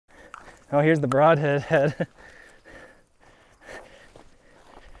Oh, here's the broadhead head.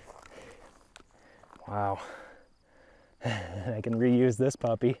 Wow. I can reuse this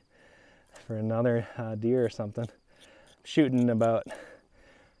puppy for another deer or something. I'm shooting about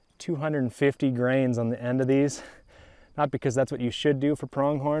 250 grains on the end of these. Not because that's what you should do for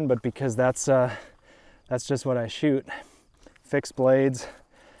pronghorn, but because that's just what I shoot. Fixed blades.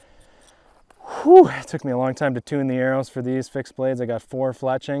 Whew, it took me a long time to tune the arrows for these fixed blades. I got 4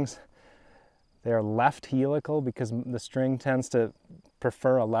 fletchings. They are left helical because the string tends to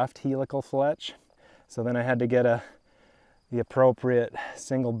prefer a left helical fletch. So then I had to get the appropriate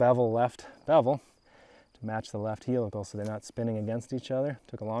single bevel left bevel to match the left helical so they're not spinning against each other.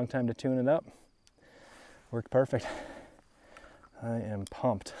 Took a long time to tune it up. Worked perfect. I am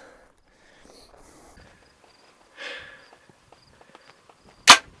pumped.